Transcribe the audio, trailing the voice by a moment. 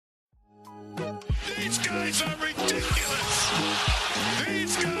guys are ridiculous.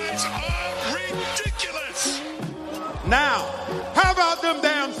 These guys are ridiculous. Now, how about them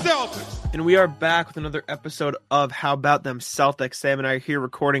damn Celtics? And we are back with another episode of How About Them Celtics. Sam and I are here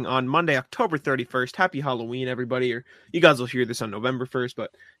recording on Monday, October 31st. Happy Halloween, everybody. Or you guys will hear this on November 1st,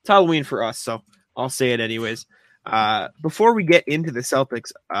 but it's Halloween for us, so I'll say it anyways. Before we get into the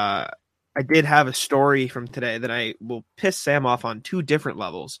Celtics, I did have a story from today that I will piss Sam off on two different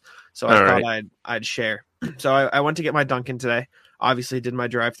levels. So I thought I'd share. So I went to get my Dunkin' today. Obviously did my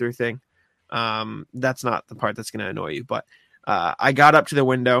drive-through thing. That's not the part that's going to annoy you, but I got up to the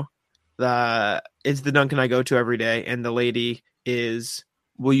window. It's the Dunkin' I go to every day, and the lady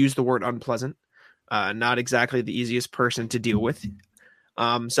we'll use the word unpleasant, not exactly the easiest person to deal with.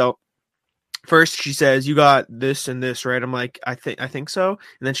 So first she says, "You got this and this, right?" I'm like, I think so.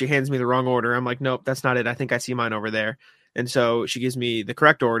 And then she hands me the wrong order. I'm like, "Nope, that's not it. I think I see mine over there." And so she gives me the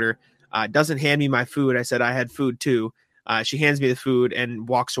correct order, doesn't hand me my food. I said I had food too. She hands me the food and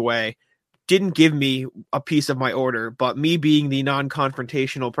walks away. Didn't give me a piece of my order, but me being the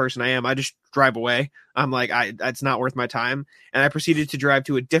non-confrontational person I am, I just drive away. I'm like, it's not worth my time. And I proceeded to drive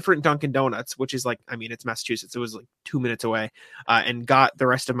to a different Dunkin' Donuts, which is it's Massachusetts. It was like 2 minutes away, and got the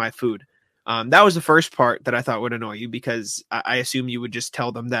rest of my food. That was the first part that I thought would annoy you, because I assume you would just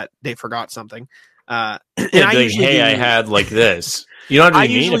tell them that they forgot something. And I had like this. You don't have to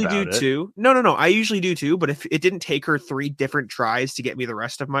be mean about it. Too. No. I usually do too. But if it didn't take her 3 different tries to get me the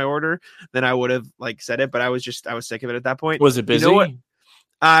rest of my order, then I would have said it. But I was sick of it at that point. Was it busy? You know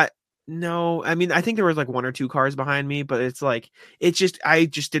what? No. I mean, I think there was like 1 or 2 cars behind me, but I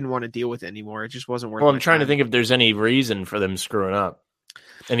just didn't want to deal with it anymore. It just wasn't worth. Well, I'm trying to think if there's any reason for them screwing up.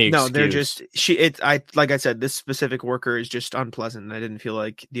 No, they're just like I said, this specific worker is just unpleasant, and I didn't feel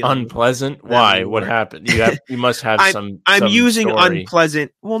like dealing unpleasant. Why? What happened? You must have I'm using story.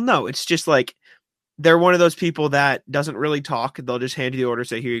 Unpleasant. Well, no, it's just like they're one of those people that doesn't really talk. They'll just hand you the order,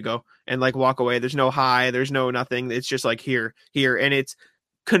 say here you go, and like walk away. There's no hi, there's no nothing. It's just like here, and it's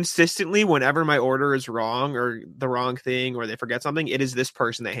consistently whenever my order is wrong or the wrong thing or they forget something, it is this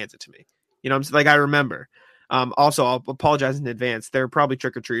person that hands it to me. You know, I remember. Also, I'll apologize in advance. There are probably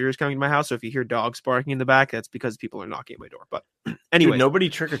trick-or-treaters coming to my house, so if you hear dogs barking in the back, that's because people are knocking at my door. But anyway, nobody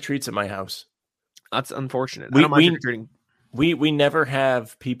trick-or-treats at my house. That's unfortunate. I don't mind trick-or-treating. We never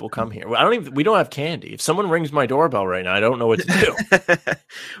have people come here. We don't have candy. If someone rings my doorbell right now, I don't know what to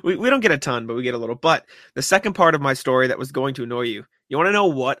do. we don't get a ton, but we get a little. But the second part of my story that was going to annoy you. You want to know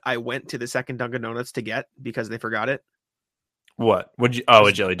what I went to the second Dunkin' Donuts to get because they forgot it? What? A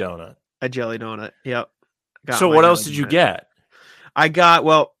jelly donut. A jelly donut. Yep. So what else did you get? I get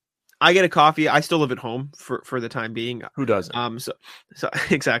a coffee. I still live at home for the time being. Who doesn't? So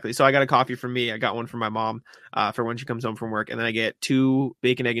exactly. So I got a coffee for me. I got one for my mom for when she comes home from work, and then I get 2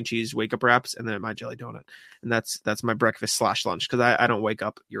 bacon, egg, and cheese wake up wraps, and then my jelly donut, and that's my breakfast / lunch because I don't wake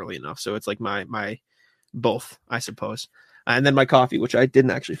up early enough. So it's like my both, I suppose. And then my coffee, which I didn't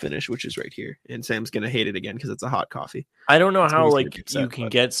actually finish, which is right here. And Sam's going to hate it again because it's a hot coffee. I don't know how you can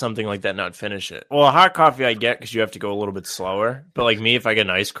get something like that and not finish it. Well, a hot coffee I get because you have to go a little bit slower. But like me, if I get an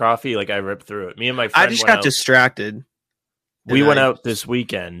iced coffee, I rip through it. Me and my friend I just got distracted. We went out this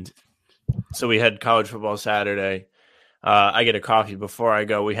weekend. So we had college football Saturday. I get a coffee before I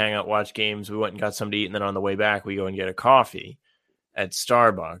go. We hang out, watch games. We went and got something to eat. And then on the way back, we go and get a coffee at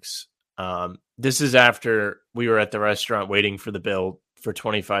Starbucks. This is after we were at the restaurant waiting for the bill for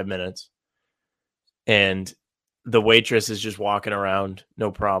 25 minutes. And the waitress is just walking around, no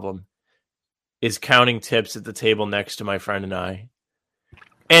problem, is counting tips at the table next to my friend and I.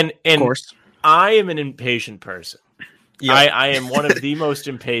 And of course, I am an impatient person. Yep. I am one of the most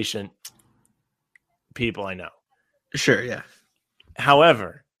impatient people I know. Sure, yeah.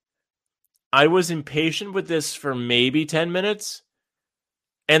 However, I was impatient with this for maybe 10 minutes.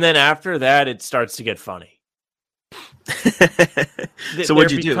 And then after that, it starts to get funny. So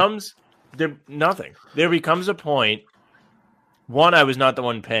what'd you do? Nothing. There becomes a point. One, I was not the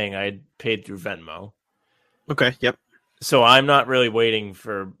one paying. I had paid through Venmo. Okay, yep. So I'm not really waiting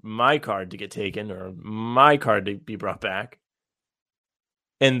for my card to get taken or my card to be brought back.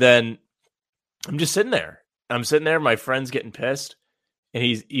 And then I'm just sitting there. My friend's getting pissed.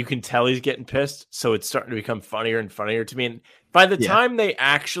 And you can tell he's getting pissed. So it's starting to become funnier and funnier to me. And by the time they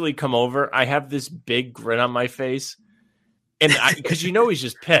actually come over, I have this big grin on my face. And because he's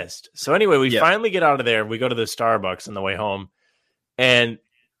just pissed. So anyway, we finally get out of there. We go to the Starbucks on the way home. And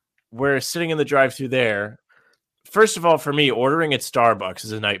we're sitting in the drive-thru there. First of all, for me, ordering at Starbucks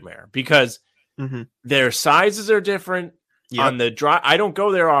is a nightmare because their sizes are different. On the drive, I don't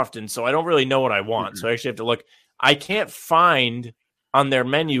go there often, so I don't really know what I want. So I actually have to look. I can't find on their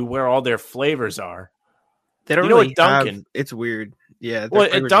menu where all their flavors are. They don't You know really what, Dunkin'? have. It's weird. Yeah, their Well,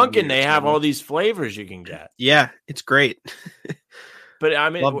 at flavors are Dunkin', weird. they It's have normal. all these flavors you can get. Yeah, it's great. But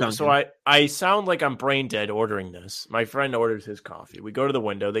Love so Dunkin'. I sound like I'm brain dead ordering this. My friend orders his coffee. We go to the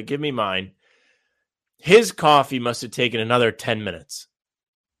window. They give me mine. His coffee must have taken another 10 minutes.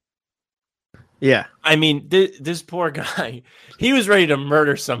 Yeah. I mean, this poor guy, he was ready to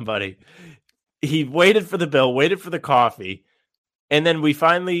murder somebody. He waited for the bill, waited for the coffee, and then we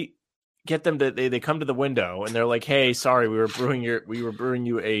finally get them to they come to the window and they're like, "Hey, sorry, we were brewing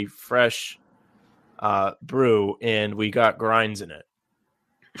you a fresh brew and we got grinds in it."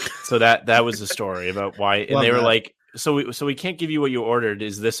 So that was the story about why, and Love they were that. like, "So we can't give you what you ordered.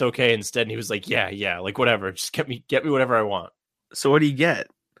 Is this okay instead?" And he was like, "Yeah, like whatever. Just get me whatever I want." So what do you get?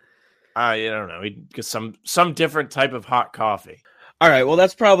 I don't know. He get some different type of hot coffee. All right. Well,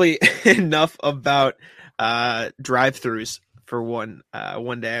 that's probably enough about drive-throughs for one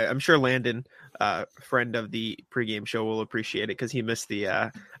day. I'm sure Landon, friend of the pregame show, will appreciate it because he missed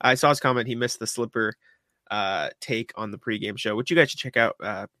the. I saw his comment. He missed the slipper take on the pregame show, which you guys should check out.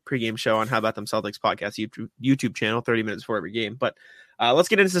 Pregame show on How About Them Celtics podcast YouTube channel, 30 minutes before every game. But let's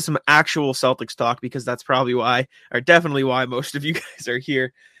get into some actual Celtics talk because that's probably why, or definitely why, most of you guys are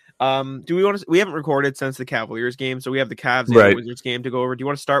here. Do we want to? We haven't recorded since the Cavaliers game, so we have the Cavs and the Wizards game to go over. Do you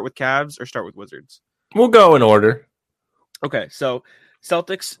want to start with Cavs or start with Wizards? We'll go in order. Okay, so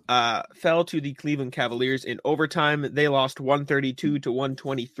Celtics fell to the Cleveland Cavaliers in overtime. They lost 132 to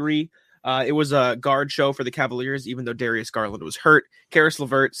 123. It was a guard show for the Cavaliers, even though Darius Garland was hurt. Karis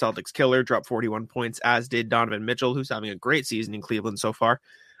LeVert, Celtics killer, dropped 41 points, as did Donovan Mitchell, who's having a great season in Cleveland so far.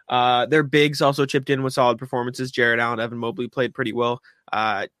 Their bigs also chipped in with solid performances. Jared Allen, Evan Mobley played pretty well.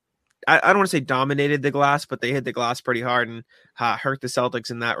 I don't want to say dominated the glass, but they hit the glass pretty hard and hurt the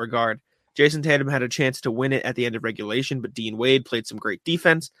Celtics in that regard. Jason Tatum had a chance to win it at the end of regulation, but Dean Wade played some great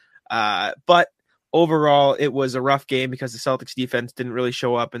defense. But overall, it was a rough game because the Celtics defense didn't really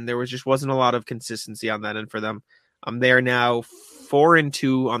show up, and there wasn't a lot of consistency on that end for them. They are now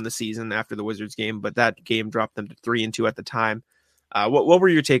 4-2 on the season after the Wizards game, but that game dropped them to 3-2 at the time. What were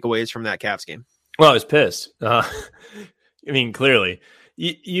your takeaways from that Cavs game? Well, I was pissed. I mean, clearly.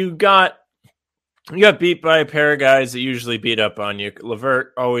 You got beat by a pair of guys that usually beat up on you.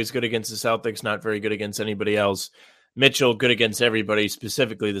 LeVert, always good against the Celtics, not very good against anybody else. Mitchell, good against everybody,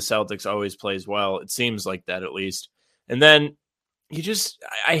 specifically the Celtics, always plays well. It seems like that at least. And then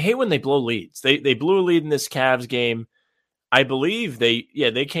I hate when they blow leads. They blew a lead in this Cavs game. I believe they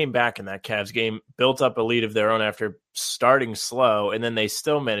came back in that Cavs game, built up a lead of their own after starting slow, and then they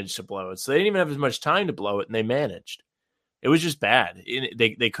still managed to blow it. So they didn't even have as much time to blow it, and they managed. It was just bad.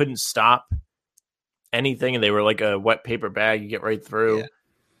 They couldn't stop anything, and they were like a wet paper bag. You get right through.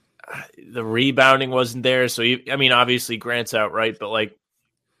 Yeah. The rebounding wasn't there. So, obviously Grant's out, right? But,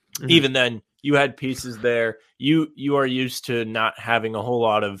 even then, you had pieces there. You are used to not having a whole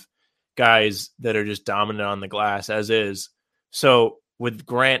lot of guys that are just dominant on the glass, as is. So, with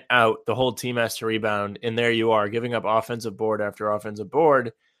Grant out, the whole team has to rebound, and there you are, giving up offensive board after offensive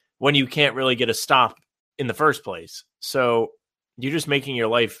board when you can't really get a stop in the first place. So you're just making your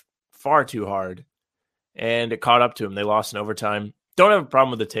life far too hard. And it caught up to him. They lost in overtime. Don't have a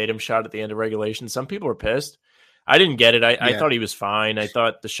problem with the Tatum shot at the end of regulation. Some people were pissed. I didn't get it. I thought he was fine. I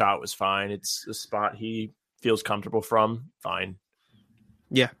thought the shot was fine. It's a spot he feels comfortable from. Fine.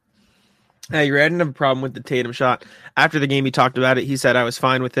 Yeah. Hey, I didn't have a problem with the Tatum shot. After the game, he talked about it. He said, I was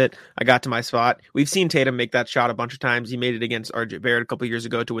fine with it. I got to my spot. We've seen Tatum make that shot a bunch of times. He made it against RJ Barrett a couple years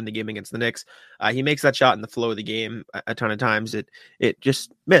ago to win the game against the Knicks. He makes that shot in the flow of the game a ton of times. It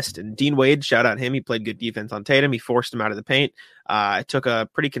just missed. And Dean Wade, shout out him. He played good defense on Tatum. He forced him out of the paint. It took a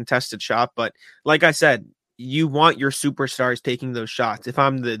pretty contested shot. But like I said, you want your superstars taking those shots. If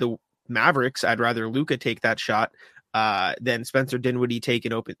I'm the Mavericks, I'd rather Luka take that shot then Spencer Dinwiddie take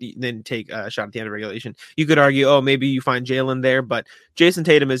a shot at the end of regulation. You could argue, maybe you find Jalen there, but Jason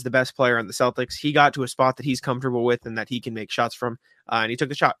Tatum is the best player on the Celtics. He got to a spot that he's comfortable with and that he can make shots from, and he took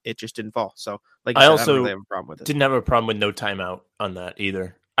the shot. It just didn't fall. So, I don't really have a problem with it. Didn't have a problem with no timeout on that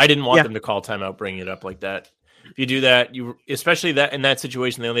either. I didn't want them to call timeout, bringing it up like that. If you do that, especially that in that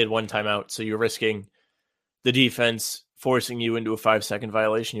situation, they only had one timeout, so you're risking the defense forcing you into a 5-second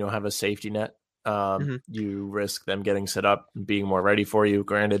violation. You don't have a safety net. You risk them getting set up and being more ready for you.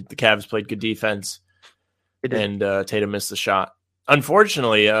 Granted, the Cavs played good defense, and Tatum missed the shot.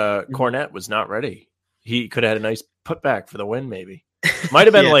 Unfortunately, Cornette was not ready. He could have had a nice putback for the win, maybe. Might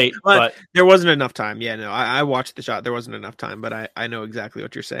have been late, but there wasn't enough time. Yeah, no, I watched the shot. There wasn't enough time, but I know exactly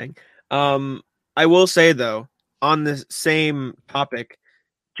what you're saying. I will say, though, on the same topic,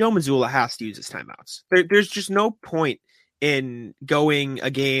 Joe Mazzulla has to use his timeouts. There's just no point in going a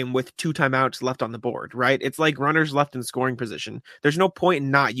game with 2 timeouts left on the board, right? It's like runners left in scoring position. There's no point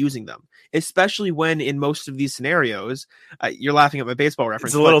in not using them, especially when in most of these scenarios, you're laughing at my baseball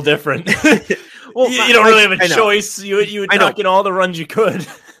reference. It's a little different. Well, you don't really have a choice. You would knock in all the runs you could.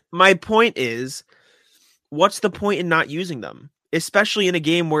 My point is, what's the point in not using them? Especially in a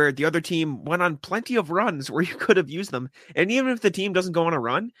game where the other team went on plenty of runs where you could have used them. And even if the team doesn't go on a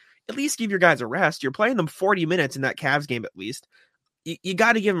run, at least give your guys a rest. You're playing them 40 minutes in that Cavs game at least. You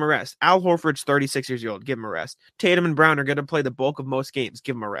got to give them a rest. Al Horford's 36 years old. Give him a rest. Tatum and Brown are going to play the bulk of most games.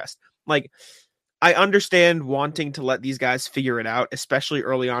 Give them a rest. Like, I understand wanting to let these guys figure it out, especially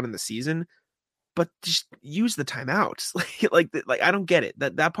early on in the season, but just use the timeouts. like I don't get it.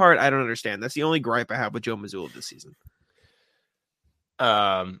 That part I don't understand. That's the only gripe I have with Joe Mazzulla this season.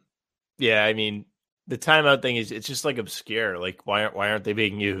 Yeah, I mean, the timeout thing it's just like obscure. Like, why aren't they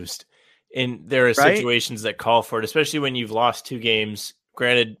being used? And there are situations that call for it, especially when you've lost 2 games.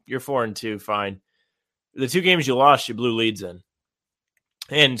 Granted, you're 4-2, fine. The 2 games you lost, you blew leads in.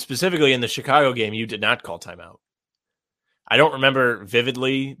 And specifically in the Chicago game, you did not call timeout. I don't remember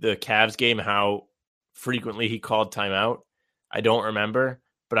vividly the Cavs game, how frequently he called timeout. I don't remember.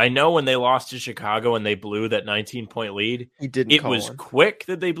 But I know when they lost to Chicago and they blew that 19-point lead, it was quick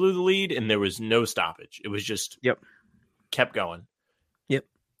that they blew the lead and there was no stoppage. It was just kept going. Yep.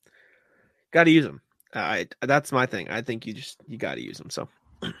 Got to use them. That's my thing. I think you got to use them. So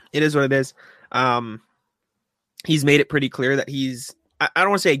it is what it is. He's made it pretty clear that he's, I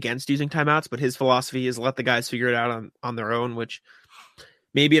don't want to say against using timeouts, but his philosophy is let the guys figure it out on their own, which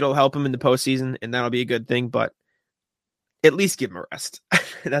maybe it'll help him in the postseason and that'll be a good thing, but at least give him a rest.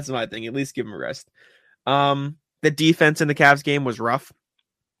 That's my thing. At least give him a rest. The defense in the Cavs game was rough.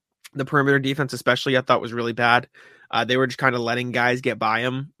 The perimeter defense, especially, I thought was really bad. They were just kind of letting guys get by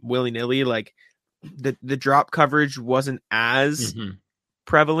him willy-nilly. Like the drop coverage wasn't as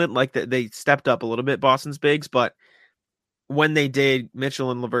prevalent. Like they stepped up a little bit, Boston's bigs, but when they did,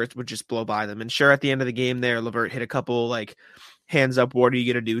 Mitchell and LeVert would just blow by them. And sure, at the end of the game there, LeVert hit a couple like hands up, what are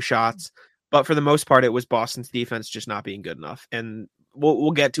you going to do shots. But for the most part, it was Boston's defense just not being good enough. And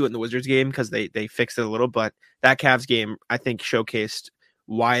we'll get to it in the Wizards game because they fixed it a little. But that Cavs game, I think, showcased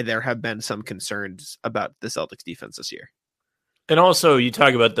why there have been some concerns about the Celtics defense this year. And also, you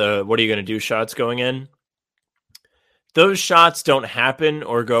talk about the what are you going to do shots going in. Those shots don't happen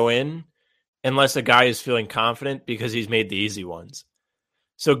or go in unless a guy is feeling confident because he's made the easy ones.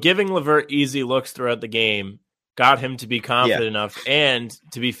 So giving LeVert easy looks throughout the game got him to be confident enough and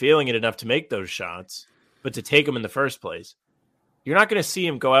to be feeling it enough to make those shots, but to take them in the first place. You're not going to see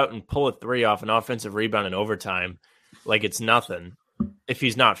him go out and pull a 3 off an offensive rebound in overtime like it's nothing if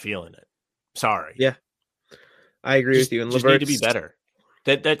he's not feeling it. Sorry. Yeah, I agree with you. And just need to be better.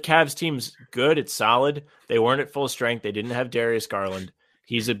 That Cavs team's good. It's solid. They weren't at full strength. They didn't have Darius Garland.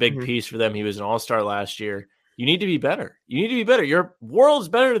 He's a big piece for them. He was an all-star last year. You need to be better. You need to be better. Your world's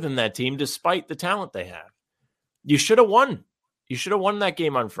better than that team despite the talent they have. You should have won. You should have won that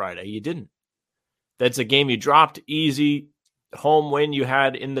game on Friday. You didn't. That's a game you dropped easy, home win you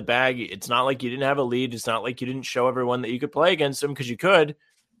had in the bag. It's not like you didn't have a lead. It's not like you didn't show everyone that you could play against them because you could.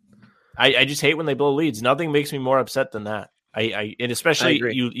 I just hate when they blow leads. Nothing makes me more upset than that. And especially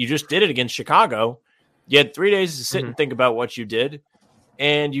you just did it against Chicago. You had 3 days to sit and think about what you did,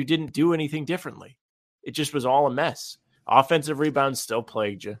 and you didn't do anything differently. It just was all a mess. Offensive rebounds still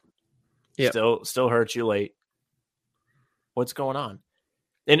plagued you. Yep. Still hurt you late. What's going on?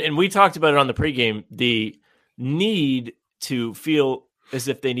 And we talked about it on the pregame, the need to feel as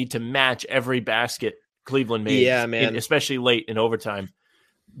if they need to match every basket Cleveland made, especially late in overtime.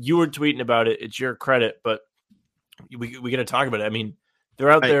 You were tweeting about it. It's your credit, but we got to talk about it. I mean, they're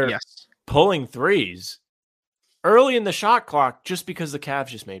out there pulling threes early in the shot clock just because the Cavs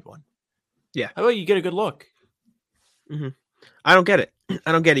just made one. Yeah. How about you get a good look? I don't get it.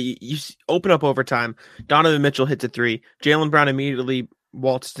 You open up overtime. Donovan Mitchell hits a 3. Jaylen Brown immediately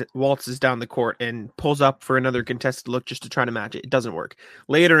waltzes down the court and pulls up for another contested look just to try to match it. It doesn't work.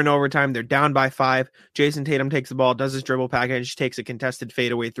 Later in overtime, they're down by 5. Jason Tatum takes the ball, does his dribble package, takes a contested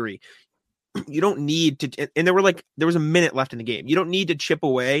fadeaway 3. You don't need to, and there was a minute left in the game. You don't need to chip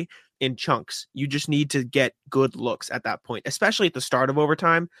away in chunks. You just need to get good looks at that point, especially at the start of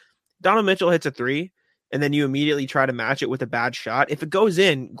overtime. Donovan Mitchell hits a 3. And then you immediately try to match it with a bad shot. If it goes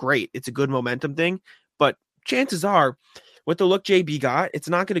in, great. It's a good momentum thing. But chances are, with the look JB got, it's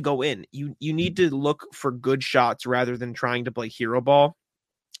not going to go in. You need to look for good shots rather than trying to play hero ball.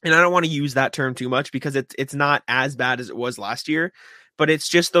 And I don't want to use that term too much because it's not as bad as it was last year. But it's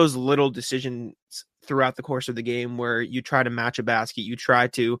just those little decisions throughout the course of the game where you try to match a basket, you try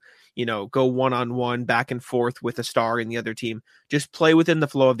to, go one-on-one back and forth with a star in the other team. Just play within the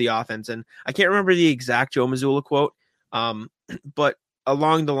flow of the offense. And I can't remember the exact Joe Mazzulla quote, but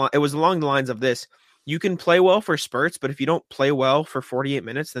it was along the lines of this: you can play well for spurts, but if you don't play well for 48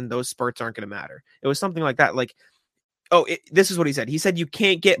 minutes, then those spurts aren't going to matter. It was something like that. Like, this is what he said. He said, you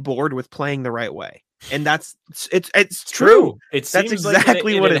can't get bored with playing the right way. And it's true. That's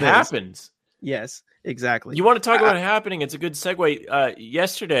exactly like what it happens. Yes, exactly. You want to talk about it happening? It's a good segue.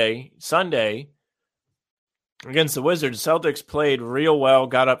 Yesterday, Sunday, against the Wizards, Celtics played real well,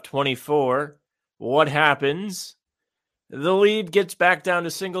 got up 24. What happens? The lead gets back down to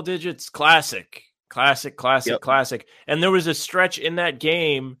single digits. Classic. And there was a stretch in that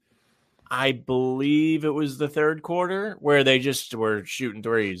game, I believe it was the third quarter, where they just were shooting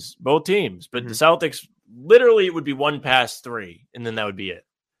threes, both teams. But the Celtics, literally, it would be 1 past 3, and then that would be it.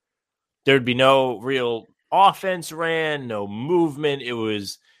 There'd be no real offense ran, no movement. It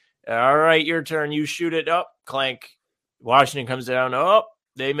was, all right, your turn. You shoot it up, clank. Washington comes down. Oh,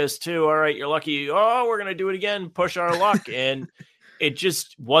 they missed 2. All right, you're lucky. Oh, we're going to do it again. Push our luck. And it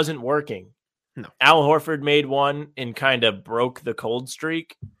just wasn't working. No. Al Horford made 1 and kind of broke the cold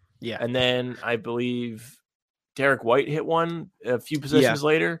streak. Yeah. And then I believe Derek White hit 1 a few possessions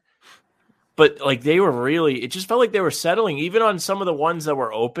later. But like they were really, it just felt like they were settling, even on some of the ones that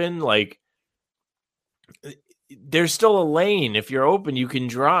were open. Like there's still a lane. If you're open, you can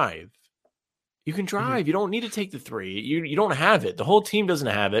drive. You can drive. You don't need to take the 3. You don't have it. The whole team doesn't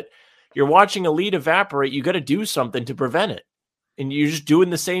have it. You're watching a lead evaporate. You got to do something to prevent it. And you're just doing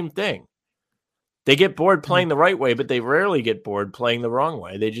the same thing. They get bored playing the right way, but they rarely get bored playing the wrong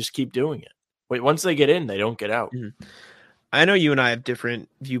way. They just keep doing it. Wait, once they get in, they don't get out. I know you and I have different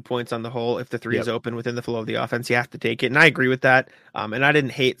viewpoints on the whole. If the 3 is open within the flow of the offense, you have to take it. And I agree with that. And I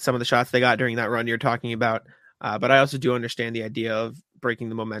didn't hate some of the shots they got during that run you're talking about. But I also do understand the idea of breaking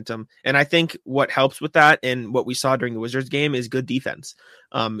the momentum. And I think what helps with that and what we saw during the Wizards game is good defense.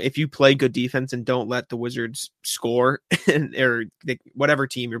 If you play good defense and don't let the Wizards score or whatever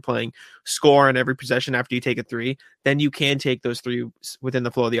team you're playing score on every possession after you take a 3, then you can take those 3 within the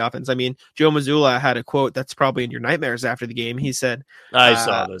flow of the offense. I mean, Joe Mazzulla had a quote that's probably in your nightmares after the game. He said, I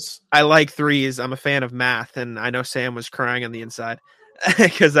saw this. I like 3s. I'm a fan of math. And I know Sam was crying on the inside.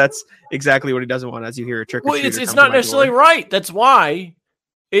 Because that's exactly what he doesn't want as you hear a trick or treater. It's not necessarily right. That's why.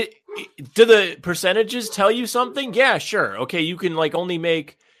 Do the percentages tell you something? Yeah, sure. Okay, you can like only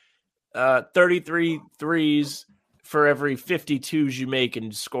make 33 threes for every 52s you make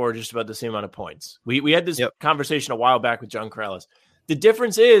and score just about the same amount of points. We had this conversation a while back with John Corrales. The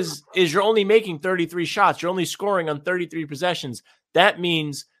difference is you're only making 33 shots. You're only scoring on 33 possessions. That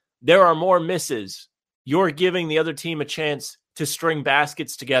means there are more misses. You're giving the other team a chance to string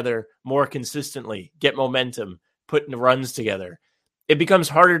baskets together more consistently, get momentum, put in runs together. It becomes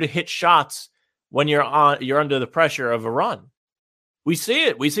harder to hit shots when you're under the pressure of a run. We see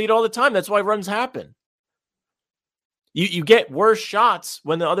it all the time. That's why runs happen. You get worse shots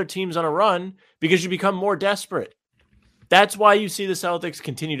when the other team's on a run because you become more desperate. That's why you see the Celtics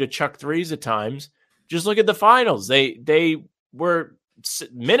continue to chuck 3s at times. Just look at the finals. They were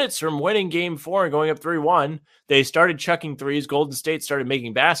minutes from winning game 4 and going up 3-1. They started chucking 3s. Golden State started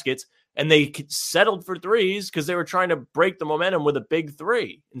making baskets, and they settled for 3s because they were trying to break the momentum with a big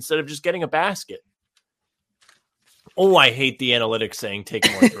 3 instead of just getting a basket. Oh, I hate the analytics saying take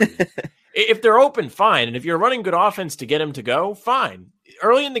more 3s. If they're open, fine. And if you're running good offense to get them to go, fine.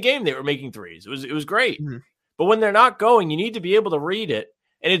 Early in the game, they were making 3s. It was great. Mm-hmm. But when they're not going, you need to be able to read it.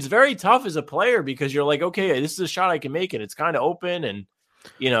 And it's very tough as a player because you're like, okay, this is a shot I can make, and it's kind of open. And,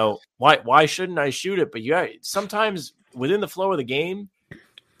 why shouldn't I shoot it? But sometimes within the flow of the game,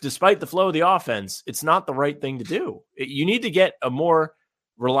 despite the flow of the offense, it's not the right thing to do. You need to get a more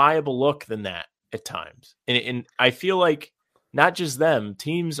reliable look than that at times. And I feel like not just them,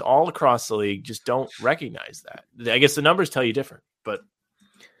 teams all across the league just don't recognize that. I guess the numbers tell you different, but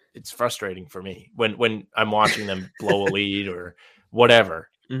it's frustrating for me when I'm watching them blow a lead or whatever.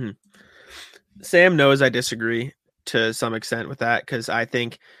 Mm-hmm. Sam knows I disagree to some extent with that because I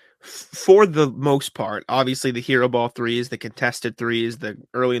think for the most part, obviously the hero ball 3s, the contested 3s, the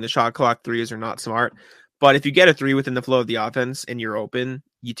early in the shot clock 3s are not smart. But if you get a 3 within the flow of the offense and you're open,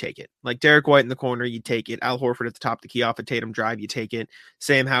 you take it. Like Derek White in the corner, you take it. Al Horford at the top, the key off a Tatum drive, you take it.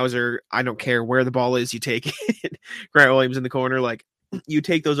 Sam Hauser, I don't care where the ball is, you take it. Grant Williams in the corner, like you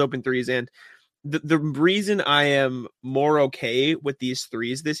take those open 3s. And the reason I am more okay with these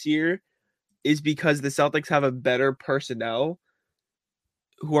 3s this year is because the Celtics have a better personnel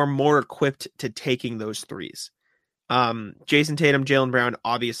who are more equipped to taking those 3s. Jason Tatum, Jaylen Brown,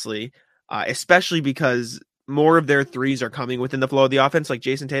 obviously. especially because more of their threes are coming within the flow of the offense. Like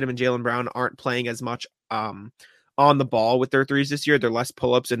Jason Tatum and Jaylen Brown aren't playing as much on the ball with their threes this year. They're less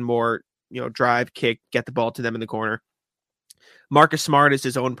pull-ups and more, drive, kick, get the ball to them in the corner. Marcus Smart is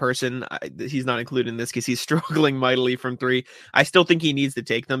his own person. He's not included in this because he's struggling mightily from three. I still think he needs to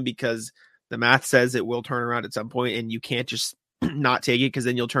take them because the math says it will turn around at some point, and you can't just not take it because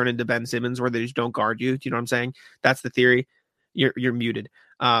then you'll turn into Ben Simmons where they just don't guard you. Do you know what I'm saying? That's the theory. You're muted.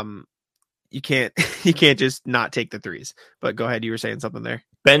 You can't just not take the threes. But go ahead. You were saying something there.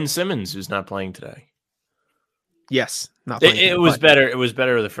 Ben Simmons, who's not playing today. Yes, not playing. It was better. It was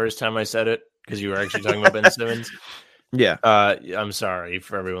better the first time I said it because you were actually talking about Ben Simmons. Yeah. I'm sorry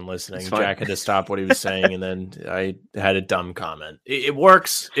for everyone listening. Jack had to stop what he was saying, and then I had a dumb comment. It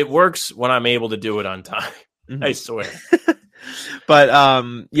works. It works when I'm able to do it on time. Mm-hmm. I swear. But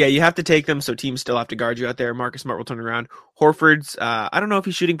yeah, you have to take them. So teams still have to guard you out there. Marcus Smart will turn around. Horford's, I don't know if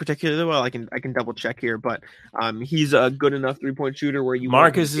he's shooting particularly well. I can double check here, but he's a good enough 3-point shooter where you.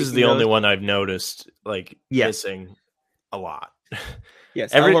 Marcus is the only one I've noticed missing a lot.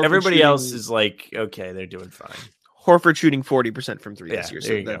 Yes, everybody else is like okay, they're doing fine. Horford shooting 40% from three this year.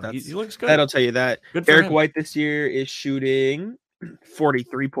 So he looks good. That'll tell you that. Eric White this year is shooting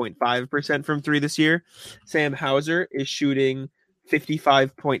 43.5% from three this year. Sam Hauser is shooting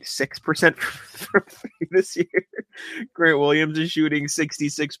 55.6% from three this year. Grant Williams is shooting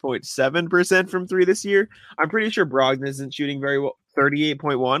 66.7% from three this year. I'm pretty sure Brogdon isn't shooting very well.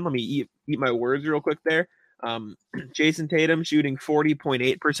 38.1. Let me eat my words real quick there. Jason Tatum shooting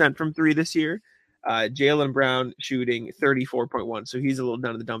 40.8% from three this year. Jaylen Brown shooting 34.1. So he's a little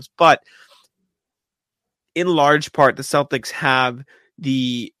down in the dumps. But in large part, the Celtics have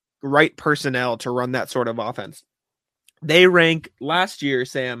the right personnel to run that sort of offense. They rank last year,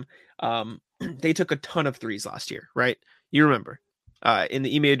 Sam, they took a ton of threes last year, right? You remember in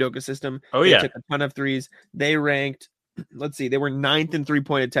the Ime Udoka system. They took a ton of threes. They ranked, they were 9th in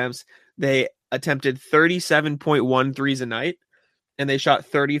 3-point attempts. They attempted 37.1 threes a night, and they shot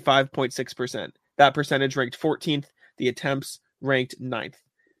 35.6%. That percentage ranked 14th. The attempts ranked 9th.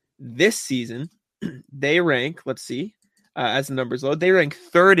 This season, they rank, as the numbers load, they rank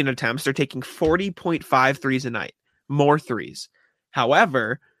 3rd in attempts. They're taking 40.5 threes a night, more threes.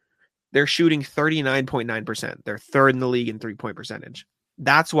 However, they're shooting 39.9%. They're 3rd in the league in 3-point percentage.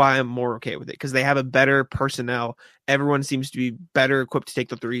 That's why I'm more okay with it, because they have a better personnel. Everyone seems to be better equipped to take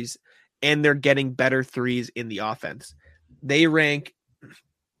the threes, and they're getting better threes in the offense. They rank,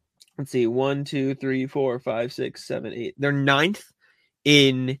 1, 2, 3, 4, 5, 6, 7, 8. They're 9th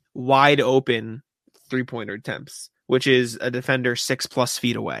in wide open 3-pointer attempts, which is a defender 6+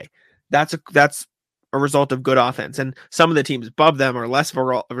 feet away. That's a result of good offense. And some of the teams above them are less of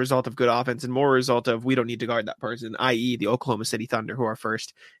a result of good offense and more a result of we don't need to guard that person, i.e. the Oklahoma City Thunder, who are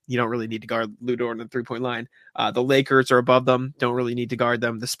first. You don't really need to guard Lou Dort on the 3-point line. The Lakers are above them, don't really need to guard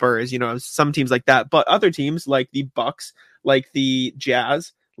them. The Spurs, some teams like that. But other teams like the Bucks, like the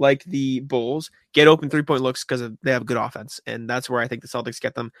Jazz, like the Bulls, get open 3-point looks because they have good offense. And that's where I think the Celtics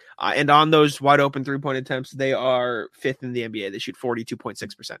get them. And on those wide open 3-point attempts, they are 5th in the NBA. They shoot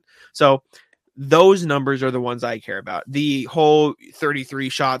 42.6%. So those numbers are the ones I care about. The whole 33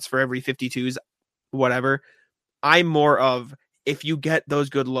 shots for every 52s, whatever. I'm more of, if you get those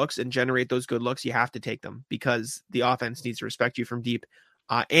good looks and generate those good looks, you have to take them because the offense needs to respect you from deep.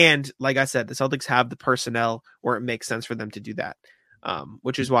 And like I said, the Celtics have the personnel where it makes sense for them to do that.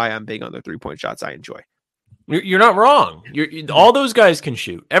 Which is why I'm big on the 3-point shots I enjoy. You're not wrong. All those guys can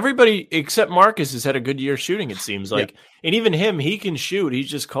shoot. Everybody except Marcus has had a good year shooting, it seems like. Yeah. And even him, he can shoot. He's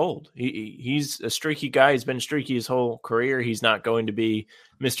just cold. He's a streaky guy. He's been streaky his whole career. He's not going to be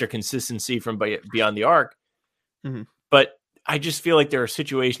Mr. Consistency from beyond the arc. Mm-hmm. But I just feel like there are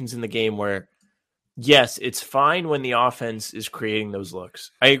situations in the game where, yes, it's fine when the offense is creating those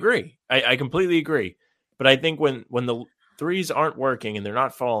looks. I agree. I completely agree. But I think when the threes aren't working and they're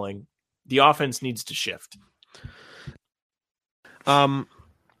not falling, the offense needs to shift. I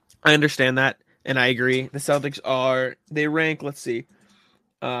understand that, and I agree. The Celtics they rank,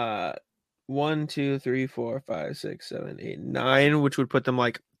 1, 2, 3, 4, 5, 6, 7, 8, 9, which would put them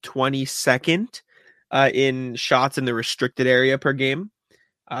like 22nd in shots in the restricted area per game.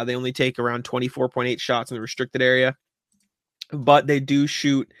 They only take around 24.8 shots in the restricted area, but they do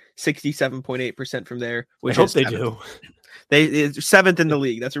shoot 67.8% from there. Which I hope they do. They're 7th in the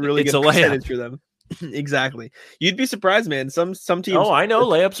league. That's a really good percentage for them. Exactly. You'd be surprised, man. Some teams. Oh, I know.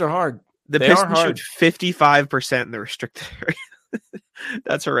 Layups are hard. The Pistons shoot 55% in the restricted area.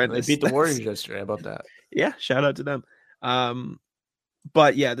 That's horrendous. They beat the Warriors yesterday. How about that? Yeah, shout out to them.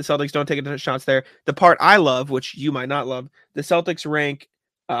 But yeah, the Celtics don't take a ton of shots there. The part I love, which you might not love, the Celtics rank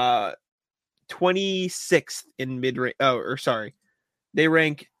 26th in mid-range. They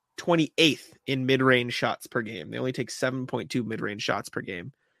rank 28th in mid-range shots per game. They only take 7.2 mid-range shots per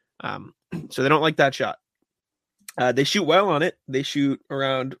game. So they don't like that shot. They shoot well on it. They shoot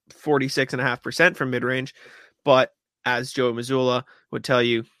around 46.5% from mid-range, but as Joe Mazzulla would tell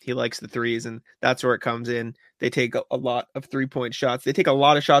you, he likes the threes, and that's where it comes in. They take a lot of three-point shots. They take a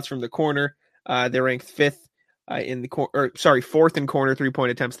lot of shots from the corner. They're ranked fourth in corner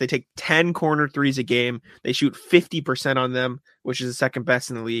three-point attempts. They take 10 corner threes a game. They shoot 50% on them, which is the second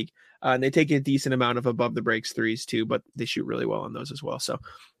best in the league. And they take a decent amount of above the breaks threes too, but they shoot really well on those as well. So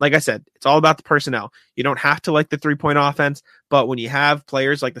like I said, it's all about the personnel. You don't have to like the 3-point offense, but when you have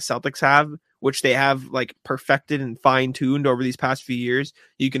players like the Celtics have, which they have like perfected and fine tuned over these past few years,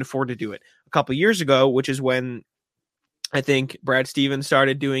 you can afford to do it. A couple years ago, which is when I think Brad Stevens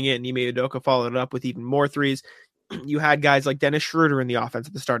started doing it and Ime Udoka followed it up with even more threes. You had guys like Dennis Schroeder in the offense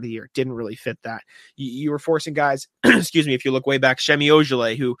at the start of the year. Didn't really fit that. You were forcing guys, excuse me, if you look way back, Shemi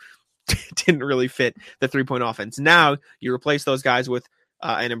Ojale, who didn't really fit the 3-point offense. Now you replace those guys with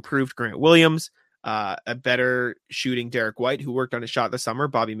an improved Grant Williams, a better shooting Derek White, who worked on his shot this summer.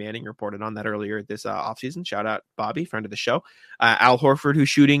 Bobby Manning reported on that earlier this offseason. Shout out Bobby, friend of the show. Al Horford, who's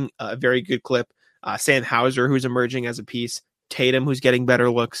shooting a very good clip. Sam Hauser, who's emerging as a piece. Tatum, who's getting better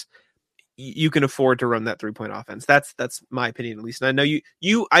looks. You can afford to run that 3-point offense. That's my opinion, at least. And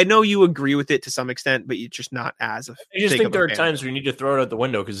I know you agree with it to some extent, but you're just not as. I just think there are times where you need to throw it out the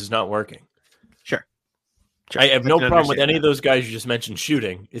window because it's not working. Sure. I have no problem with any of those guys you just mentioned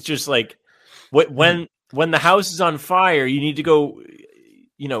shooting. It's just like when the house is on fire, you need to go,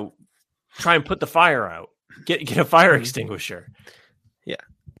 try and put the fire out. Get a fire extinguisher. Yeah.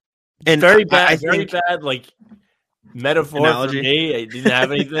 And very bad, like metaphor analogy. For me. I didn't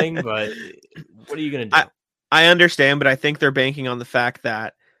have anything, but what are you going to do? I understand, but I think they're banking on the fact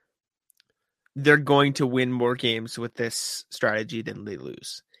that they're going to win more games with this strategy than they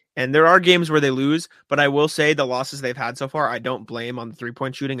lose. And there are games where they lose, but I will say the losses they've had so far, I don't blame on the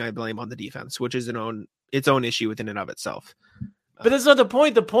 3-point shooting. I blame on the defense, which is its own issue within and of itself. But that's not the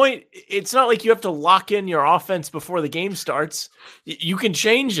point. The point, it's not like you have to lock in your offense before the game starts. You can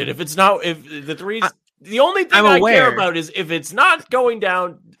change it if the threes. The only thing I care about is if it's not going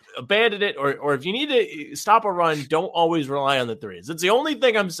down, abandon it, or if you need to stop a run, don't always rely on the threes. It's the only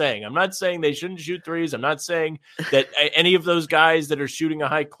thing I'm saying. I'm not saying they shouldn't shoot threes. I'm not saying that any of those guys that are shooting a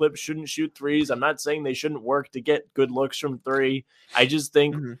high clip shouldn't shoot threes. I'm not saying they shouldn't work to get good looks from three. I just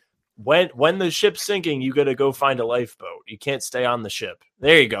think when the ship's sinking, you got to go find a lifeboat. You can't stay on the ship.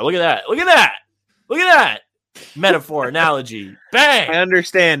 There you go. Look at that. Look at that. Look at that. Metaphor, analogy. Bang. I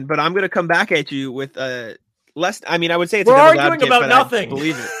understand, but I'm going to come back at you with less. I mean, I would say it's we're arguing about nothing.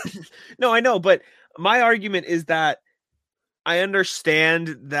 Believe it. No, I know, but my argument is that I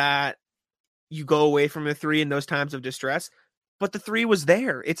understand that you go away from the three in those times of distress, but the three was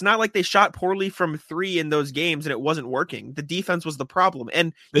there. It's not like they shot poorly from three in those games and it wasn't working. The defense was the problem.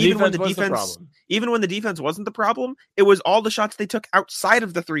 And even when the defense wasn't the problem, it was all the shots they took outside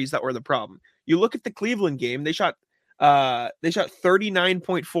of the threes that were the problem. You look at the Cleveland game, they shot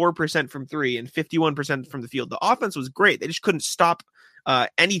 39.4% from three and 51% from the field. The offense was great. They just couldn't stop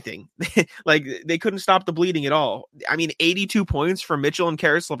anything. Like they couldn't stop the bleeding at all. I mean, 82 points from Mitchell and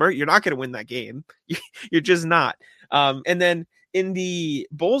Karis LeVert. You're not going to win that game. You're just not. And then in the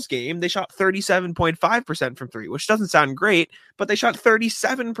Bulls game, they shot 37.5% from three, which doesn't sound great, but they shot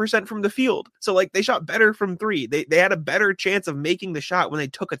 37% from the field. So like they shot better from three. They had a better chance of making the shot when they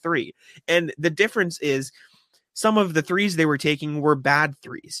took a three. And the difference is some of the threes they were taking were bad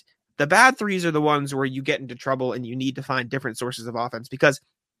threes. The bad threes are the ones where you get into trouble and you need to find different sources of offense, because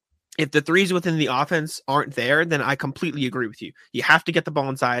if the threes within the offense aren't there, then I completely agree with you. You have to get the ball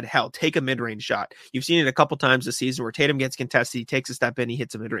inside. Hell, take a mid-range shot. You've seen it a couple times this season where Tatum gets contested, he takes a step in, he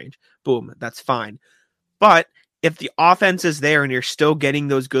hits a mid-range. Boom, that's fine. But if the offense is there and you're still getting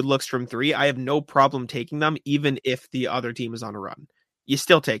those good looks from three, I have no problem taking them, even if the other team is on a run. You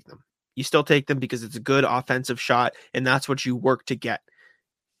still take them. You still take them because it's a good offensive shot, and that's what you work to get.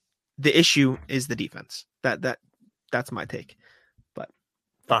 The issue is the defense. That's my take. But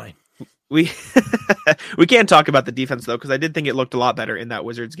fine. We can't talk about the defense though, because I did think it looked a lot better in that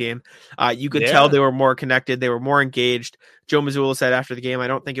Wizards game. You could tell they were more connected, they were more engaged. Joe Mazzulla said after the game, I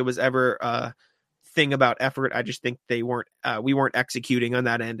don't think it was ever a thing about effort. I just think we weren't executing on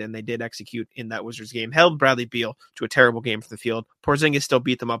that end, and they did execute in that Wizards game. Held Bradley Beal to a terrible game from the field. Porzingis still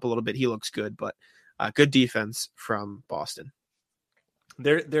beat them up a little bit. He looks good, but good defense from Boston.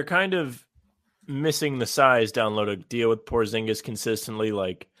 They're kind of missing the size down low to deal with Porzingis consistently.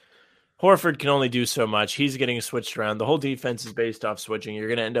 Like Horford can only do so much. He's getting switched around. The whole defense is based off switching. You're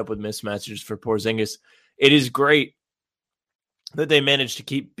going to end up with mismatches for Porzingis. It is great that they managed to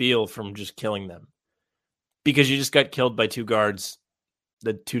keep Beal from just killing them, because you just got killed by two guards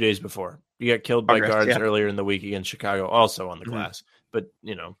the 2 days before. You got killed by guards earlier in the week against Chicago, also on the glass. But,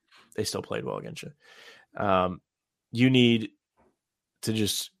 they still played well against you. You need to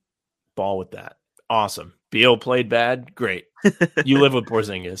just ball with that. Awesome. Beal played bad. Great. You live with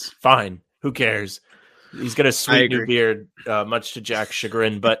Porzingis. Fine. Who cares? He's got a sweet new beard, much to Jack's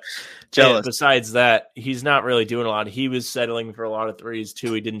chagrin. But besides that, he's not really doing a lot. He was settling for a lot of threes,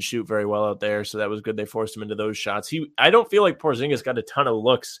 too. He didn't shoot very well out there, so that was good. They forced him into those shots. I don't feel like Porzingis got a ton of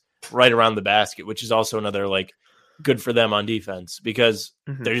looks right around the basket, which is also another, good for them on defense, because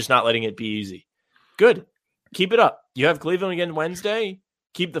they're just not letting it be easy. Good. Keep it up. You have Cleveland again Wednesday.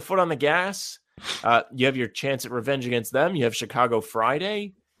 Keep the foot on the gas. You have your chance at revenge against them. You have Chicago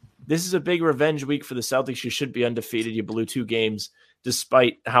Friday. This is a big revenge week for the Celtics. You should be undefeated. You blew 2 games.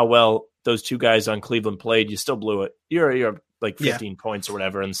 Despite how well those 2 guys on Cleveland played, you still blew it. You're 15 points or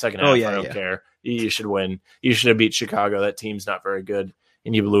whatever in the second half. I don't care. You should win. You should have beat Chicago. That team's not very good,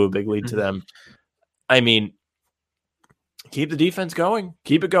 and you blew a big lead to them. I mean, keep the defense going.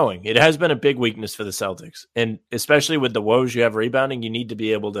 Keep it going. It has been a big weakness for the Celtics, and especially with the woes you have rebounding, you need to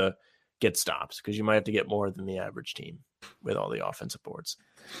be able to get stops, because you might have to get more than the average team with all the offensive boards.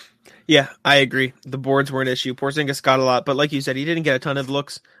 Yeah, I agree. The boards were an issue. Porzingis got a lot, but like you said, he didn't get a ton of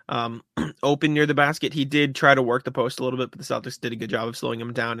looks open near the basket. He did try to work the post a little bit, but the Celtics did a good job of slowing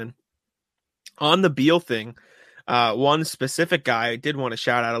him down. And on the Beal thing, one specific guy I did want to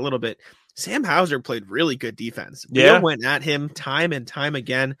shout out a little bit. Sam Hauser played really good defense. Beal went at him time and time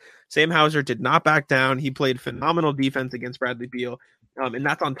again. Sam Hauser did not back down. He played phenomenal defense against Bradley Beal. And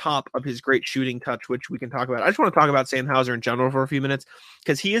that's on top of his great shooting touch, which we can talk about. I just want to talk about Sam Hauser in general for a few minutes,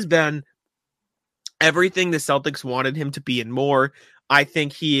 because he has been everything the Celtics wanted him to be and more. I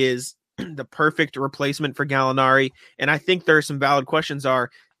think he is the perfect replacement for Gallinari. And I think there are some valid questions do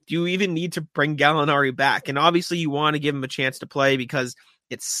you even need to bring Gallinari back? And obviously you want to give him a chance to play, because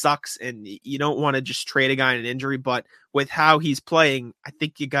it sucks and you don't want to just trade a guy in an injury. But with how he's playing, I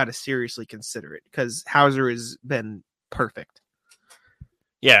think you got to seriously consider it, because Hauser has been perfect.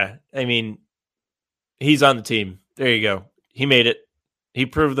 Yeah, I mean, he's on the team. There you go. He made it. He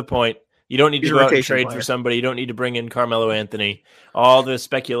proved the point. You don't need to go out and trade for somebody. You don't need to bring in Carmelo Anthony. All the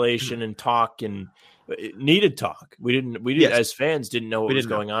speculation and talk and needed talk. We didn't as fans didn't know what was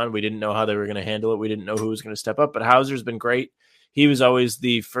going on. We didn't know how they were going to handle it. We didn't know who was going to step up. But Hauser's been great. He was always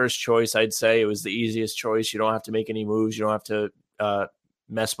the first choice, I'd say. It was the easiest choice. You don't have to make any moves. You don't have to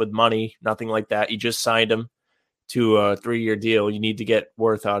mess with money, nothing like that. You just signed him to a 3-year deal. You need to get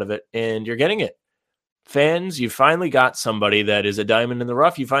worth out of it, and you're getting it. Fans, you finally got somebody that is a diamond in the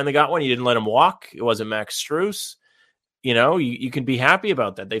rough. You finally got one. You didn't let him walk. It wasn't Max Strus. You can be happy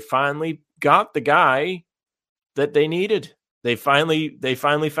about that. They finally got the guy that they needed. They finally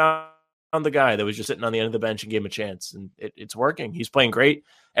found the guy that was just sitting on the end of the bench and gave him a chance, and it's working. He's playing great.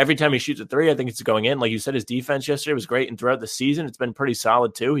 Every time he shoots a 3, I think it's going in. Like you said, his defense yesterday was great, and throughout the season, it's been pretty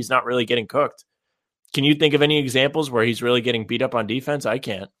solid too. He's not really getting cooked. Can you think of any examples where he's really getting beat up on defense? I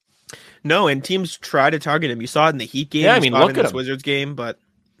can't. No, and teams try to target him. You saw it in the Heat game. Yeah, I mean, look at this Wizards game, but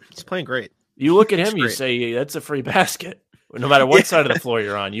he's playing great. You look at him, you say, that's a free basket. No matter what side of the floor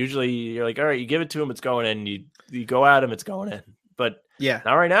you're on. Usually you're like, all right, you give it to him, it's going in. You go at him, it's going in. But not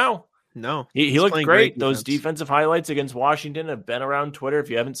right now. No. He looked great. Those defensive highlights against Washington have been around Twitter. If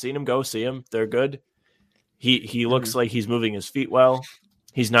you haven't seen them, go see them. They're good. He looks like he's moving his feet well.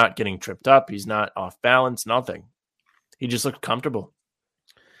 He's not getting tripped up. He's not off balance. Nothing. He just looked comfortable.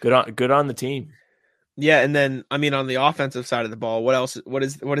 Good on the team. Yeah, and then on the offensive side of the ball, what else? What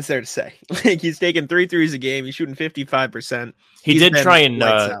is there to say? Like, he's taking 3 threes a game. He's shooting 55%. He did try and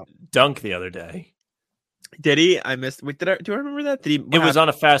dunk the other day. Did he? I missed. Wait, do I remember that? It was on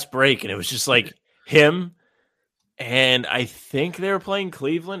a fast break, and it was just like him. And I think they were playing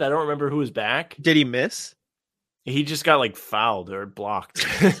Cleveland. I don't remember who was back. Did he miss? He just got fouled or blocked.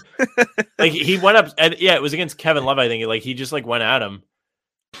 He went up. And, it was against Kevin Love, I think. He just went at him.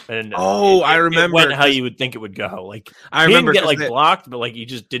 And I remember. It went how you would think it would go. I remember he didn't get blocked, but he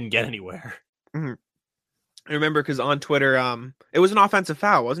just didn't get anywhere. Mm-hmm. I remember because on Twitter, it was an offensive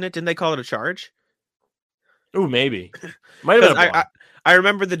foul, wasn't it? Didn't they call it a charge? Oh, maybe. Might have been a block. I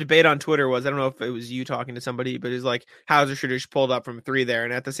remember the debate on Twitter was, I don't know if it was you talking to somebody, but it's like Hauser should have just pulled up from 3 there.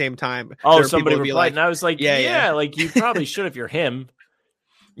 And at the same time, somebody replied, and I was like, yeah, you probably should if you're him.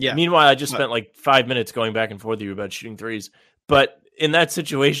 Yeah. Meanwhile, I just spent 5 minutes going back and forth with you about shooting threes. But in that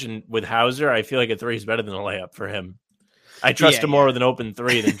situation with Hauser, I feel like a 3 is better than a layup for him. I trust him more with an open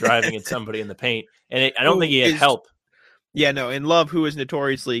three than driving at somebody in the paint. And I don't think he had help. Yeah, no, and Love, who is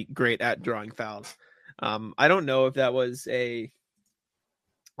notoriously great at drawing fouls. I don't know if that was a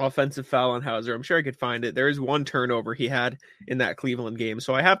offensive foul on Hauser. I'm sure I could find it. There is one turnover he had in that Cleveland game,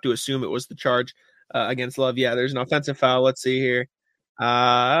 so I have to assume it was the charge against Love. Yeah, there's an offensive foul. Let's see here.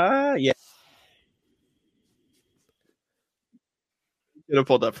 Yeah. Should have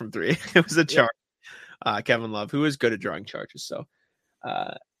pulled up from 3. It was a charge. Kevin Love, who is good at drawing charges. So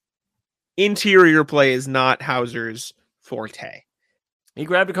interior play is not Hauser's forte. He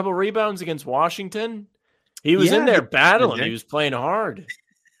grabbed a couple rebounds against Washington. He was in there battling. He was playing hard.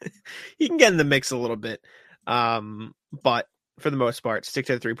 He can get in the mix a little bit. But for the most part, stick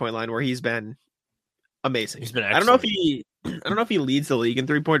to the 3-point line where he's been amazing. He's been excellent. I don't know if he leads the league in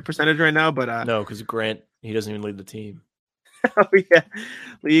 3-point percentage right now, but no, because Grant, he doesn't even lead the team. Oh yeah,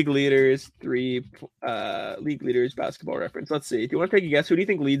 league leaders basketball reference. Let's see. Do you want to take a guess? Who do you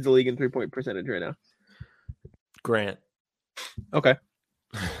think leads the league in 3-point percentage right now? Grant. Okay.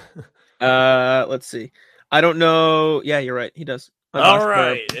 Let's see. I don't know. Yeah, you're right. He does. All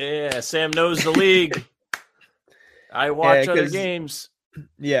right. Yeah, Sam knows the league. I watch other games.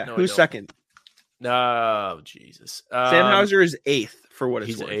 Yeah. No, who's second? Oh, Jesus. Sam Hauser is 8th for what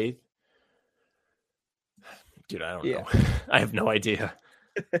it's worth. He's 8th? Dude, I don't know. I have no idea.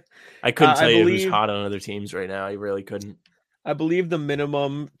 I couldn't tell you who's hot on other teams right now. I really couldn't. I believe the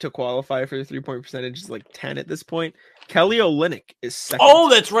minimum to qualify for the 3-point percentage is like 10 at this point. Kelly Olynyk is second. Oh,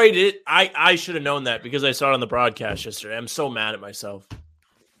 that's right. I should have known that because I saw it on the broadcast yesterday. I'm so mad at myself.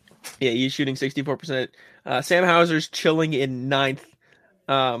 Yeah, he's shooting 64%. Sam Hauser's chilling in 9th.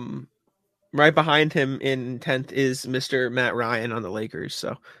 Right behind him in 10th is Mr. Matt Ryan on the Lakers.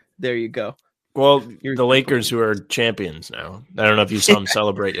 So there you go. Well, the Lakers who are champions now. I don't know if you saw them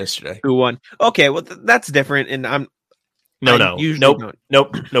celebrate yesterday. Who won? Okay, well that's different. And Nope.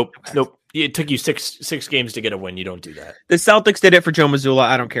 It took you six games to get a win. You don't do that. The Celtics did it for Joe Mazzulla.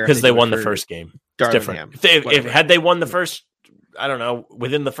 I don't care because they won the first game. It's different. If had they won the first, I don't know,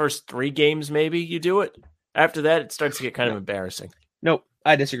 within the first 3 games, maybe you do it. After that, it starts to get kind of embarrassing. Nope,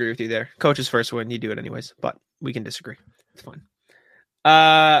 I disagree with you there. Coach's first win, you do it anyways, but we can disagree. It's fine.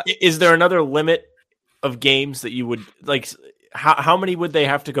 Is there another limit of games that you would like? How many would they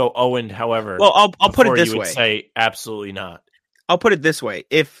have to go 0 however? Well, I'll put it this way. Say absolutely not. I'll put it this way: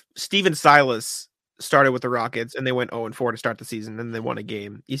 if Steven Silas started with the Rockets and they went 0-4 to start the season, and they won a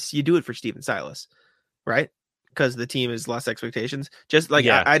game, you do it for Steven Silas, right? Because the team has less expectations. Just like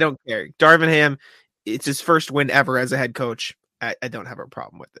I don't care. Darvin Ham, it's his first win ever as a head coach. I don't have a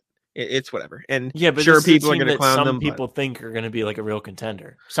problem with it. It's whatever. And but sure, people are going to clown them. Some people think are going to be like a real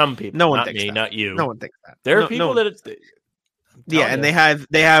contender. Some people, no one not thinks me, that. Not you. No one thinks that. There are people that. And they have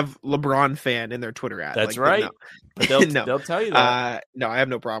LeBron fan in their Twitter ad. That's right. But they'll tell you that. No, I have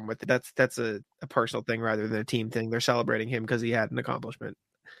no problem with it. That's a personal thing rather than a team thing. They're celebrating him because he had an accomplishment.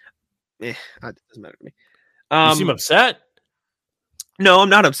 It doesn't matter to me. You seem upset. No, I'm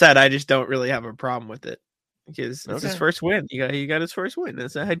not upset. I just don't really have a problem with it because it's his first win. He got his first win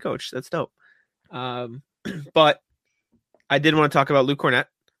as a head coach. That's dope. But I did want to talk about Luke Cornett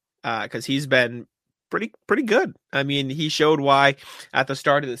because he's been pretty good. I mean, he showed why at the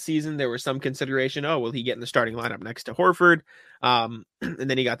start of the season there was some consideration. Oh, will he get in the starting lineup next to Horford? And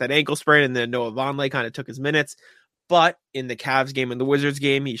then he got that ankle sprain, and then Noah Vonleh kind of took his minutes. But in the Cavs game and the Wizards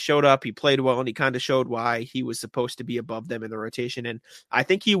game, he showed up, he played well, and he kind of showed why he was supposed to be above them in the rotation. And I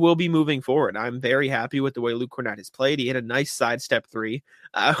think he will be moving forward. I'm very happy with the way Luke Cornett has played. He had a nice sidestep 3,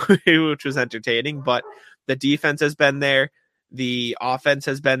 which was entertaining, but the defense has been there. The offense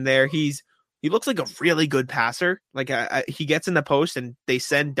has been there. He looks like a really good passer. Like he gets in the post and they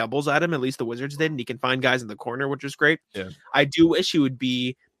send doubles at him. At least the Wizards did, and he can find guys in the corner, which is great. Yeah. I do wish he would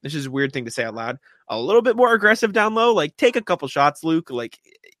be. This is a weird thing to say out loud. A little bit more aggressive down low. Like take a couple shots, Luke. Like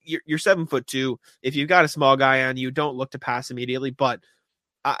you're 7'2". If you've got a small guy on you, don't look to pass immediately. But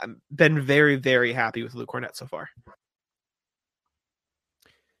I've been very, very happy with Luke Cornett so far.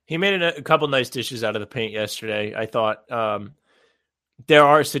 He made a couple nice dishes out of the paint yesterday. I thought there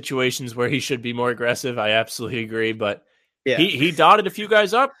are situations where he should be more aggressive. I absolutely agree, but he dotted a few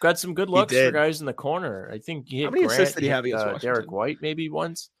guys up, got some good looks for guys in the corner. I think he hit How many assists did he have against Washington? Derek White maybe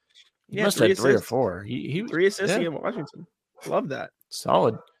once. He must have had 3 or 4. He 3 assists against Washington. Love that.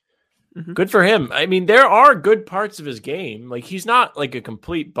 Solid. Mm-hmm. Good for him. I mean, there are good parts of his game. Like he's not like a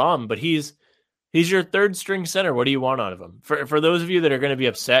complete bum, but he's your third string center. What do you want out of him? For those of you that are going to be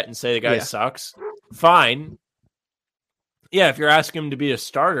upset and say the guy sucks, fine. Yeah, if you're asking him to be a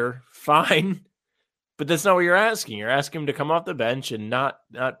starter, fine. But that's not what you're asking. You're asking him to come off the bench and not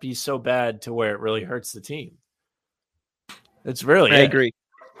be so bad to where it really hurts the team. It's really I it. agree.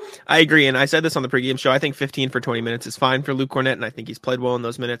 I agree, and I said this on the pregame show. I think 15 for 20 minutes is fine for Luke Cornett, and I think he's played well in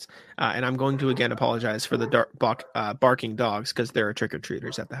those minutes. And I'm going to again apologize for the barking dogs because there are trick or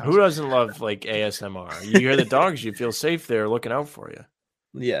treaters at the house. Who doesn't love like ASMR? You hear the dogs, you feel safe there looking out for you.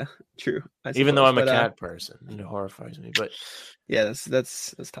 Yeah, true. Even though I'm a cat person, it horrifies me. But yeah,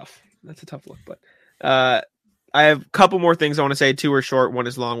 that's tough. That's a tough look. But I have a couple more things I want to say. Two are short, one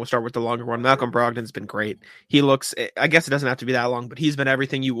is long. We'll start with the longer one. Malcolm Brogdon's been great. He looks, I guess it doesn't have to be that long, but he's been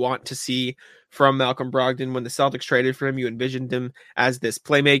everything you want to see from Malcolm Brogdon. When the Celtics traded for him, you envisioned him as this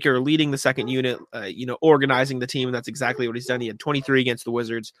playmaker, leading the second unit, organizing the team. And that's exactly what he's done. He had 23 against the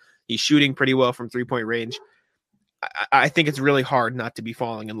Wizards. He's shooting pretty well from 3-point range. I think it's really hard not to be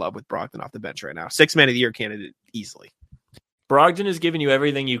falling in love with Brogdon off the bench right now. 6 Man of the Year candidate easily. Brogdon has given you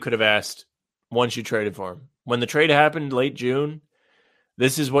everything you could have asked once you traded for him. When the trade happened late June,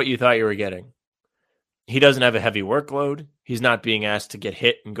 this is what you thought you were getting. He doesn't have a heavy workload. He's not being asked to get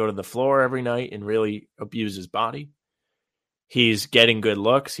hit and go to the floor every night and really abuse his body. He's getting good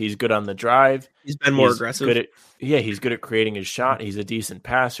looks. He's good on the drive. He's been more aggressive. He's good at creating his shot. He's a decent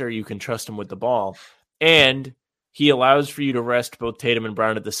passer. You can trust him with the ball. And he allows for you to rest both Tatum and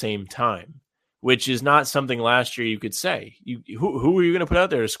Brown at the same time, which is not something last year you could say. Who were you going to put out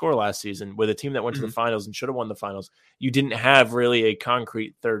there to score last season with a team that went to the finals and should have won the finals? You didn't have really a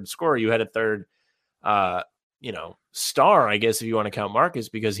concrete third scorer. You had a third, star, I guess, if you want to count Marcus,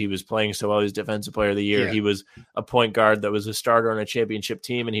 because he was playing so well. He was Defensive Player of the Year. Yeah. He was a point guard that was a starter on a championship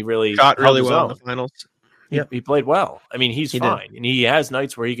team, and he really shot really well in the finals. He played well. I mean, he's fine, and he has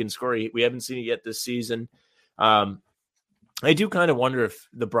nights where he can score. We haven't seen it yet this season. I do kind of wonder if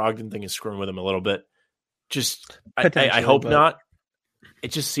the Brogdon thing is screwing with him a little bit. I hope not.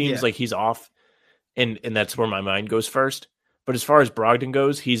 It just seems like he's off, and that's where my mind goes first. But as far as Brogdon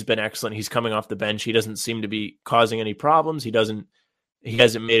goes, he's been excellent. He's coming off the bench. He doesn't seem to be causing any problems. He hasn't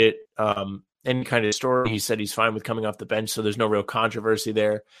made it any kind of story. He said he's fine with coming off the bench, so there's no real controversy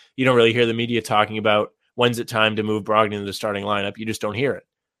there. You don't really hear the media talking about when's it time to move Brogdon into the starting lineup. You just don't hear it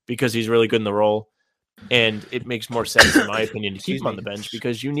because he's really good in the role. And it makes more sense, in my opinion, to keep him on the bench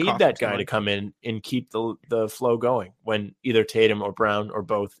because you need that guy to come in and keep the flow going when either Tatum or Brown or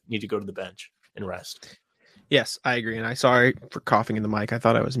both need to go to the bench and rest. Yes, I agree. And sorry for coughing in the mic. I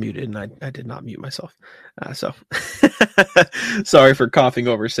thought I was muted and I did not mute myself. So sorry for coughing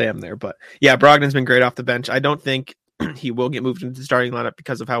over Sam there. But yeah, Brogdon's been great off the bench. I don't think he will get moved into the starting lineup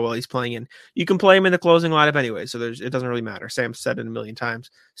because of how well he's playing. And you can play him in the closing lineup anyway. So it doesn't really matter. Sam said it a million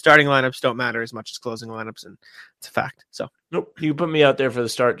times. Starting lineups don't matter as much as closing lineups. And it's a fact. So nope. You put me out there for the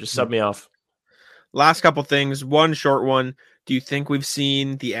start. Just sub me off. Last couple things. One short one. Do you think we've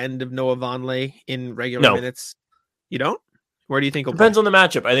seen the end of Noah Vonleh in regular minutes? You don't? Where do you think he'll Depends on the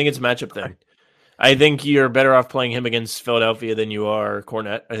matchup. I think it's a matchup thing. I think you're better off playing him against Philadelphia than you are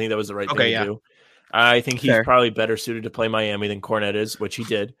Cornette. I think that was the right thing to do. I think he's probably better suited to play Miami than Cornette is, which he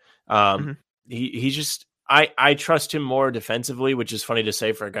did. He just I trust him more defensively, which is funny to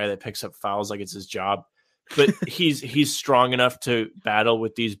say for a guy that picks up fouls like it's his job. But he's strong enough to battle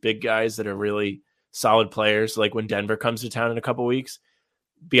with these big guys that are really solid players. Like when Denver comes to town in a couple weeks,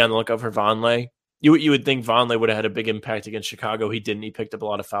 be on the lookout for Vonleh. You would think Vonleh would have had a big impact against Chicago. He didn't. He picked up a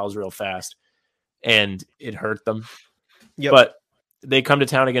lot of fouls real fast, and it hurt them. Yep. But they come to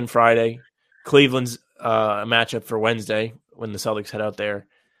town again Friday. Cleveland's a matchup for Wednesday when the Celtics head out there.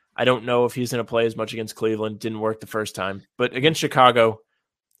 I don't know if he's going to play as much against Cleveland. Didn't work the first time. But against Chicago,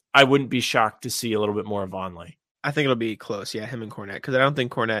 I wouldn't be shocked to see a little bit more of Vonleh. I think it'll be close, him and Cornette, because I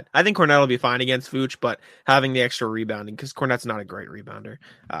think Cornette will be fine against Vooch, but having the extra rebounding, because Cornette's not a great rebounder,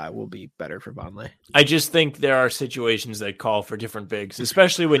 will be better for Vonleh. I just think there are situations that call for different bigs,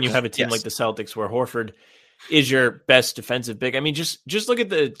 especially when you have a team like the Celtics where Horford is your best defensive big. I mean, just look at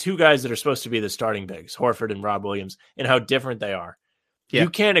the two guys that are supposed to be the starting bigs, Horford and Rob Williams, and how different they are. Yeah. You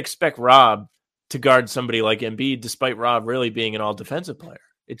can't expect Rob to guard somebody like Embiid, despite Rob really being an all-defensive player.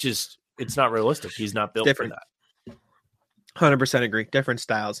 It's not realistic. He's not built for that. 100% agree. Different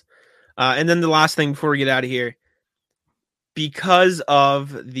styles. And then the last thing before we get out of here, because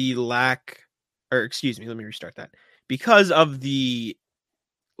of the let me restart that. Because of the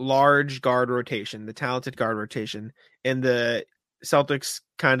large guard rotation, the talented guard rotation, and the Celtics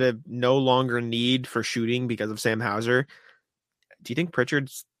kind of no longer need for shooting because of Sam Hauser, do you think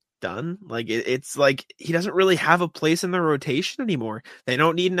Pritchard's done? Like it's like he doesn't really have a place in the rotation anymore. They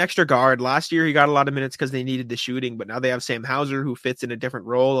don't need an extra guard. Last year he got a lot of minutes because they needed the shooting, but now they have Sam Hauser who fits in a different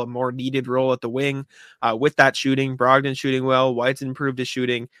role, a more needed role at the wing. With that shooting, Brogdon shooting well, White's improved his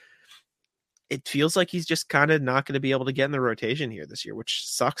shooting. It feels like he's just kind of not going to be able to get in the rotation here this year, which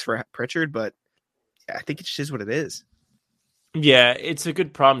sucks for Pritchard, but I think it just is what it is. Yeah, it's a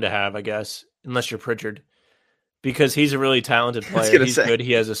good problem to have, I guess, unless you're Pritchard, because he's a really talented I was player. gonna He's say. good.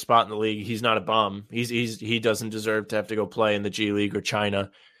 He has a spot in the league. He's not a bum. He doesn't deserve to have to go play in the G League or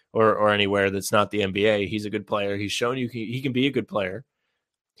China or anywhere that's not the NBA. He's a good player. He's shown you he can be a good player.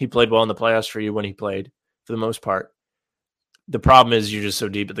 He played well in the playoffs for you when he played, for the most part. The problem is you're just so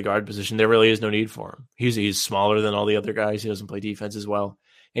deep at the guard position. There really is no need for him. He's smaller than all the other guys. He doesn't play defense as well.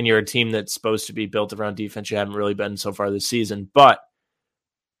 And you're a team that's supposed to be built around defense. You haven't really been so far this season, but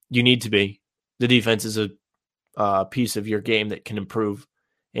you need to be. The defense is a piece of your game that can improve,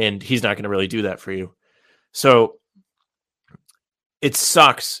 and he's not going to really do that for you. So it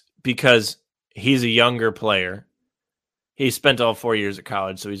sucks because he's a younger player. He spent all 4 years at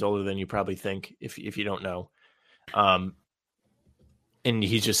college, so he's older than you probably think if you don't know. And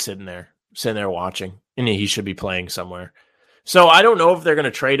he's just sitting there watching, and he should be playing somewhere. So I don't know if they're going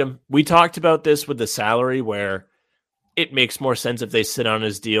to trade him. We talked about this with the salary where it makes more sense if they sit on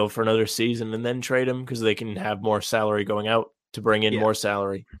his deal for another season and then trade him because they can have more salary going out to bring in more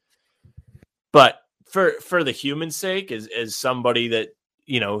salary. But for the human sake, as somebody that,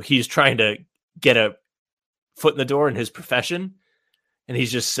 he's trying to get a foot in the door in his profession and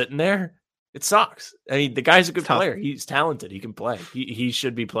he's just sitting there, it sucks. I mean, the guy's a good player. He's talented. He can play. He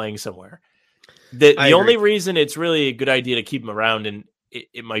should be playing somewhere. The only reason it's really a good idea to keep him around, and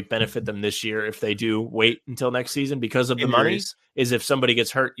it might benefit them this year if they do wait until next season because of the money, is if somebody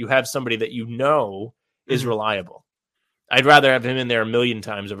gets hurt, you have somebody that is reliable. I'd rather have him in there a million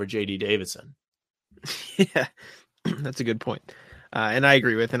times over J.D. Davidson. Yeah, that's a good point. And I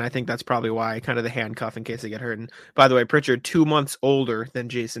agree with, and I think that's probably why kind of the handcuff in case they get hurt. And by the way, Pritchard 2 months older than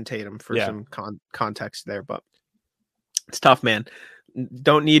Jason Tatum for some context there, but it's tough, man.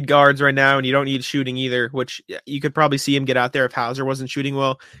 Don't need guards right now, and you don't need shooting either, which you could probably see him get out there if Hauser wasn't shooting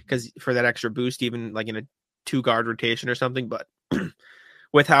well, because for that extra boost, even like in a 2-guard rotation or something. But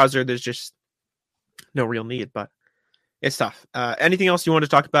with Hauser, there's just no real need, but it's tough. Anything else you want to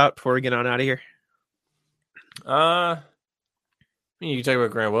talk about before we get on out of here? You can talk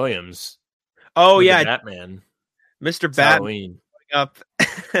about Grant Williams. Oh, yeah. Batman. Mr. Batman up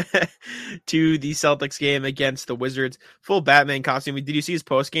to the Celtics game against the Wizards. Full Batman costume. Did you see his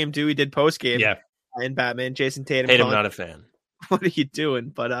post game too? He did post game. Yeah. In Batman. Jason Tatum. Not a fan. What are you doing?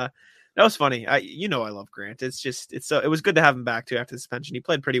 But that was funny. I love Grant. It was good to have him back too after the suspension. He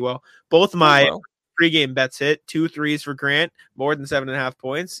played pretty well. Both my pregame bets hit 2 threes for Grant, more than 7.5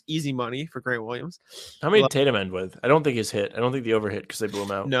 points. Easy money for Grant Williams. How many did Tatum end with? I don't think his hit. I don't think the over hit because they blew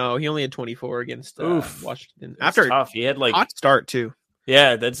him out. No, he only had 24 against Washington. That's after tough. He had hot start too.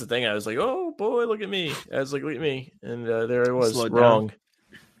 Yeah, that's the thing. I was like, oh boy, look at me. I was like, look at me, and there I was wrong. Down.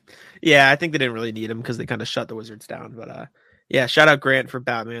 Yeah, I think they didn't really need him because they kind of shut the Wizards down. But yeah, shout out Grant for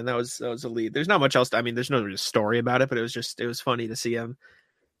Batman. That was a lead. There's not much else. There's no real story about it, but it was funny to see him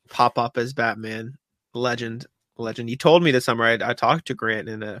pop up as Batman. Legend. He told me this summer. I talked to Grant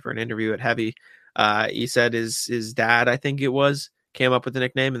for an interview at Heavy. He said his dad, I think it was, came up with the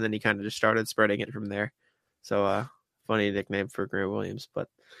nickname, and then he kind of just started spreading it from there. So funny nickname for Grant Williams. But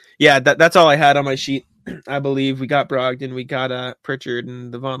yeah, that's all I had on my sheet. I believe we got Brogdon, we got Pritchard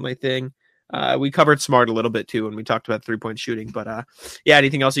and the Vonleh thing. We covered Smart a little bit too when we talked about 3-point shooting. But yeah,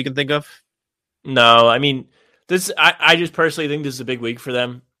 anything else you can think of? No, I mean this. I just personally think this is a big week for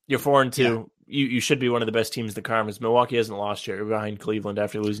them. You're 4-2. Yeah. You should be one of the best teams in the conference. Milwaukee hasn't lost yet. You're behind Cleveland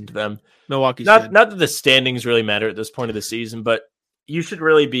after losing to them. Milwaukee's not that the standings really matter at this point of the season, but you should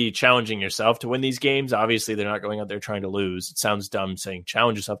really be challenging yourself to win these games. Obviously, they're not going out there trying to lose. It sounds dumb saying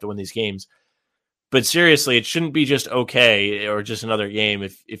challenge yourself to win these games. But seriously, it shouldn't be just okay or just another game.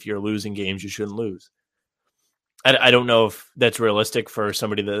 If you're losing games, you shouldn't lose. I don't know if that's realistic for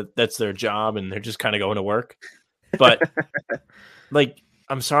somebody that's their job and they're just kind of going to work. But like,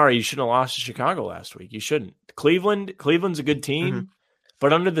 I'm sorry, you shouldn't have lost to Chicago last week. You shouldn't. Cleveland's a good team,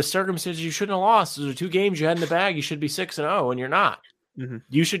 but under the circumstances, you shouldn't have lost. Those are 2 games you had in the bag. You should be 6-0, and you're not. Mm-hmm.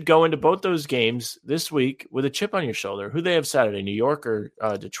 You should go into both those games this week with a chip on your shoulder. Who they have Saturday, New York or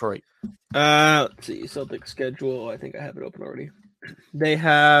Detroit? Let's see, Celtics schedule. I think I have it open already. They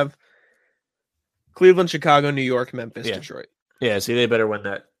have Cleveland, Chicago, New York, Memphis, Detroit. Yeah, see, they better win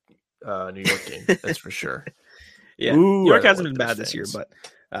that New York game. That's for sure. Yeah, New York hasn't been bad this year, but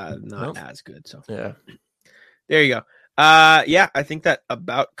not as good. So yeah, there you go. Yeah, I think that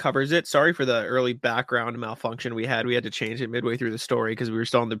about covers it. Sorry for the early background malfunction we had. We had to change it midway through the story because we were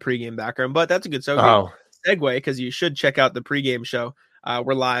still in the pregame background. But that's a good segue because you should check out the pregame show.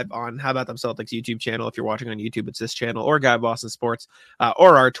 We're live on How About Them Celtics YouTube channel. If you're watching on YouTube, it's this channel or Guy Boston Sports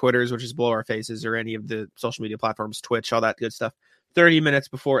or our Twitters, which is below our faces, or any of the social media platforms, Twitch, all that good stuff. 30 minutes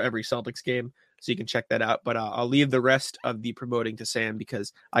before every Celtics game. So you can check that out. But I'll leave the rest of the promoting to Sam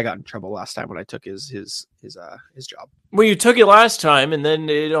because I got in trouble last time when I took his job. Well, you took it last time and then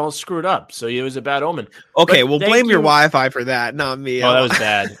it all screwed up. So it was a bad omen. Okay, But well, thank blame your you- Wi-Fi for that, not me. Oh, that was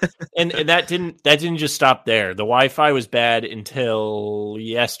bad. and that didn't just stop there. The Wi-Fi was bad until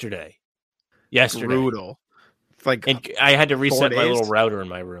yesterday. Brutal. Like, And I had to reset my days? little router in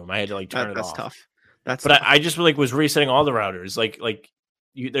my room. I had to turn it that's off. tough. That's But tough. I just was resetting all the routers.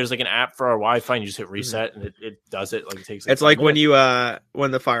 There's an app for our Wi-Fi, and you just hit reset, and it does it. It takes. It's 5 like when minutes. when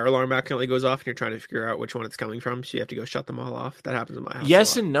the fire alarm accidentally goes off and you're trying to figure out which one it's coming from, so you have to go shut them all off. That happens in my house.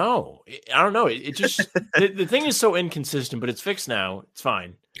 Yes and no. I don't know. It just the thing is so inconsistent, but it's fixed now. It's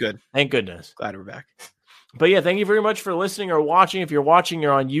fine. Good. Thank goodness. Glad we're back. But yeah, thank you very much for listening or watching. If you're watching,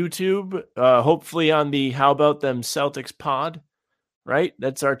 you're on YouTube. Hopefully on the How About Them Celtics pod, right?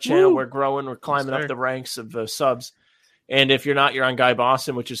 That's our channel. Woo! We're growing. We're climbing Yes, up sir. the ranks of subs. And if you're not, you're on Guy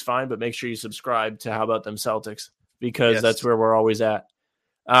Boston, which is fine. But make sure you subscribe to How About Them Celtics because Yes. that's where we're always at.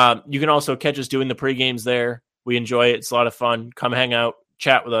 You can also catch us doing the pre-games there. We enjoy it. It's a lot of fun. Come hang out,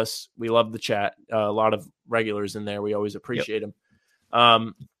 chat with us. We love the chat. A lot of regulars in there. We always appreciate them.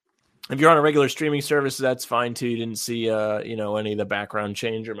 If you're on a regular streaming service, that's fine too. You didn't see, any of the background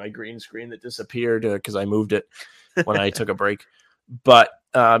change or my green screen that disappeared because I moved it when I took a break. But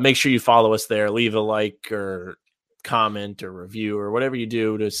make sure you follow us there. Leave a like or comment or review or whatever you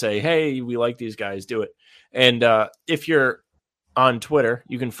do to say, hey, we like these guys. Do it. And if you're on Twitter,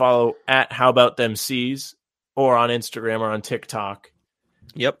 you can follow at How About Them C's or on Instagram or on TikTok.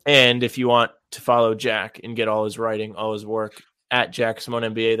 Yep. And if you want to follow Jack and get all his writing, all his work, at Jack Simone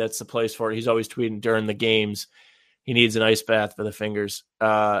NBA, that's the place for it. He's always tweeting during the games. He needs an ice bath for the fingers.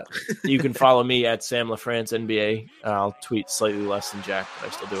 You can follow me at Sam LaFrance NBA. I'll tweet slightly less than Jack, but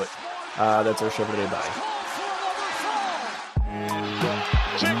I still do it. That's our show for today. Bye.